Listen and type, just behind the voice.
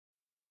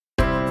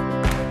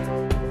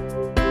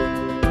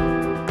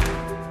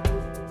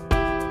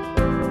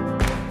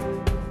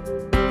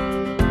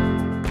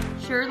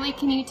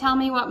can you tell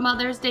me what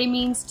Mother's Day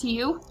means to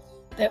you?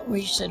 That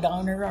we should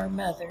honor our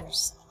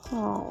mothers.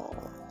 Oh.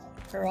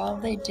 For all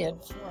they did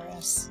for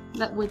us.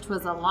 Which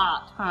was a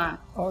lot, huh?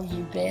 Oh,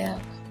 you bet.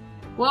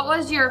 What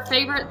was your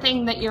favorite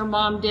thing that your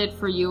mom did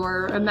for you,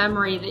 or a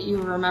memory that you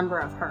remember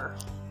of her?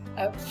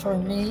 For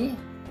me,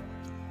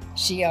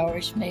 she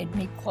always made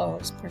me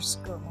clothes for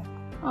school.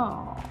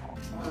 Oh.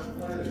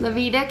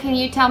 Lavita, can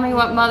you tell me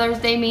what Mother's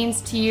Day means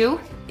to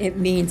you? It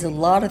means a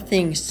lot of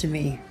things to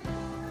me.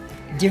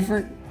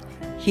 Different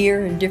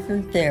here and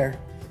different there.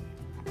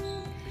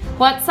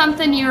 What's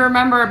something you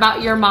remember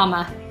about your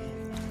mama?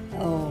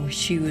 Oh,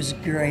 she was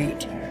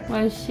great.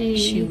 Was she?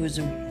 She was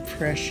a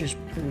precious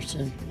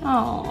person.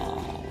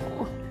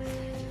 Oh.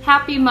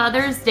 Happy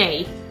Mother's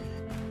Day.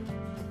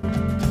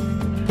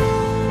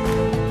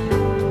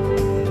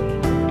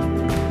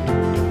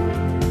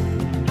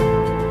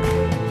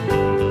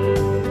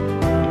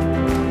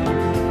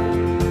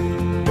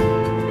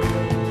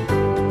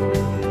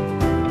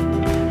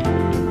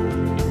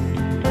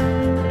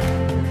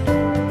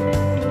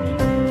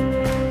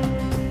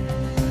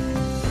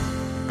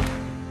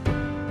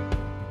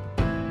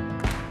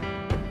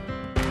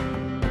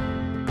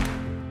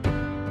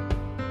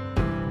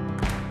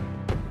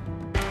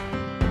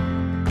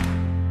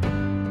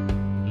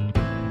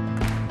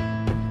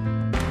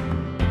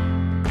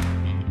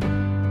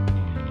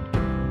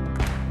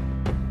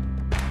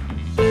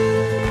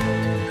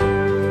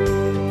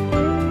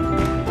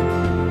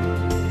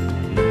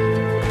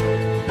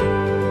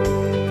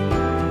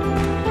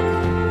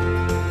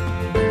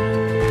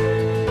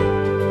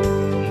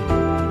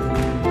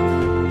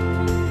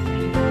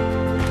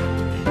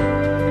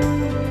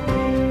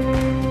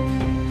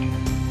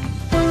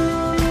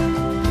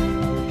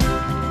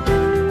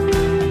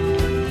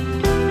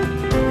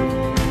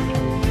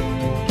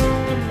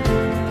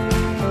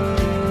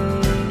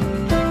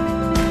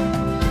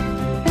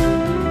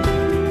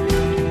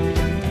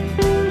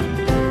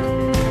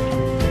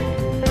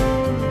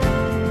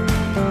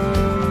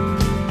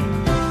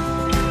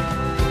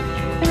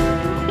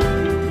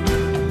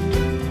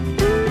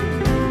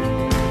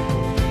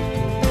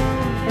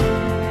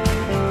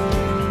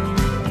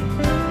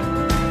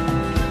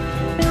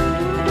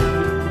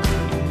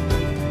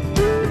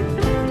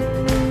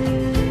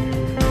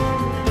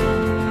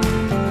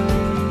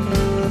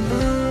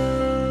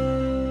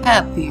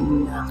 Happy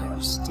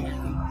Mother's Day.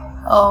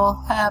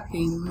 Oh,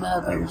 happy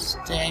Mother's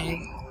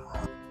Day.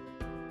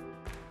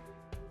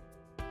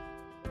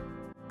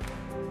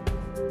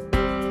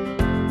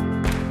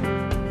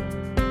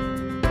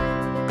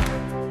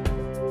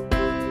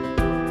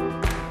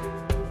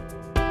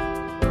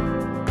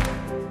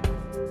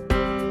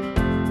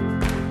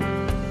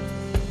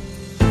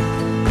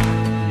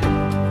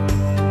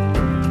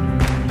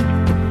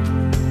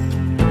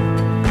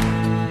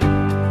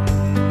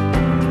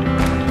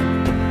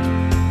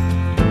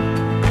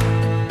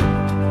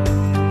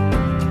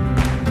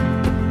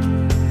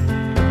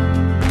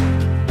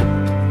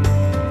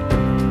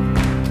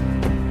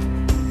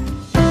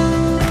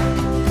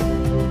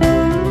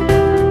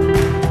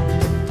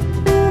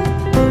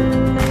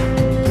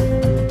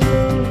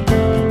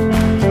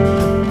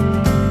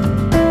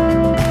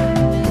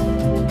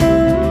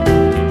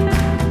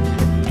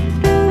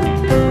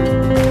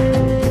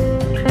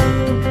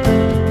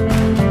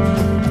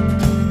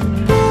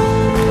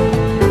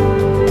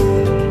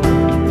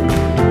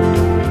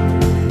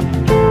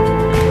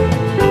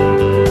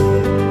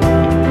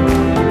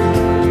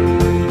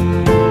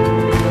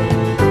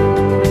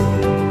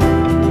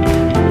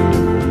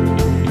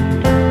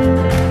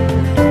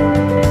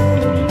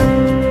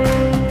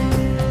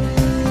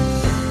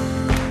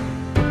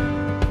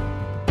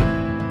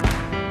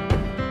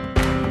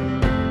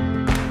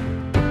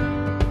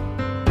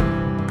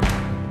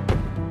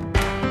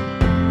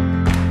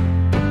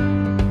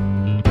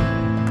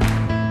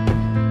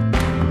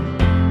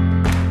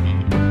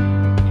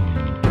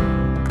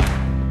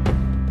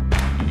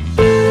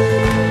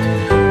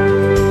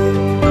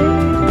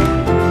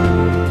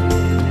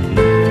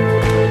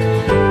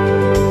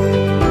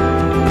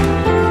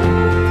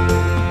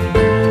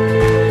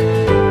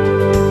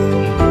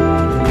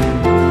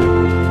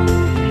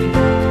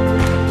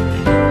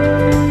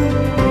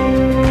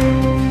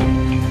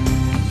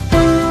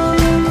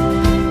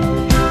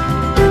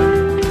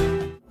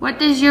 What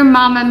does your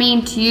mama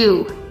mean to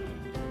you?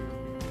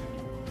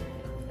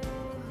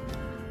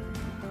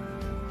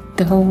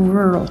 The whole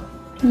world.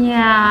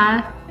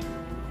 Yeah.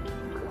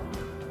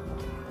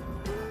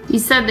 You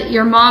said that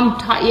your mom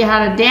taught you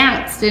how to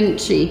dance,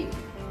 didn't she?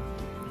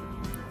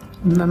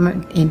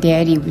 Mama and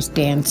Daddy was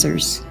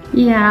dancers.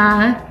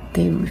 Yeah.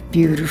 They were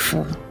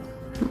beautiful.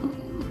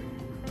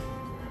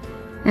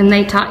 And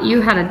they taught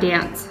you how to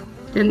dance,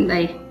 didn't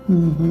they?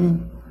 Mm-hmm.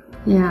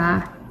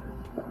 Yeah.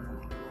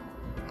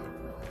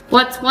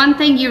 What's one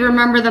thing you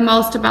remember the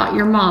most about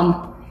your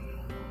mom?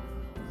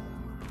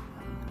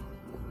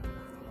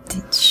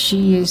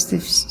 She is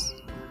the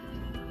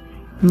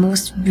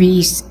most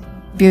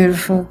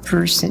beautiful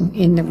person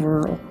in the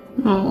world.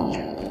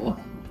 Oh.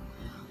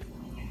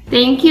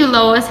 Thank you,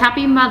 Lois.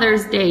 Happy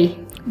Mother's Day.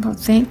 Well,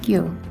 thank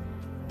you.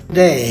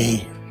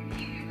 day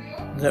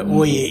that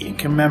we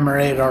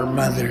commemorate our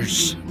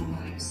mothers.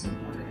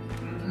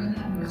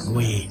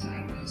 We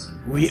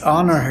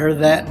honor her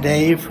that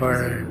day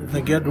for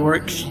the good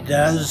work she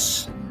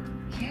does,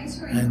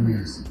 and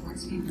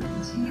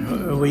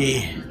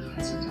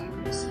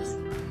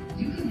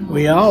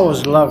we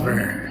always love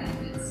her.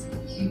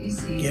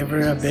 Give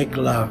her a big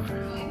love.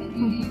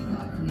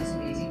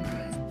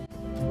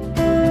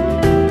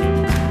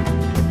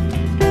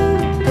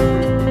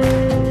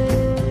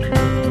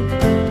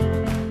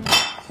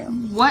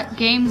 What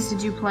games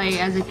did you play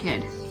as a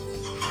kid?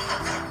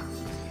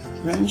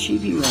 Run,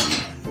 sheepy, run.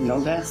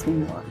 No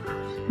asking more.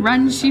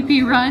 Run,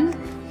 sheepy, run?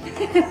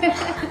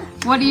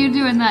 What do you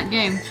do in that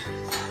game?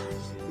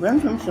 Run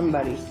from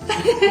somebody.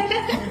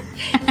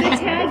 The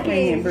tag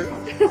game.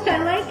 I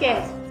like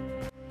it.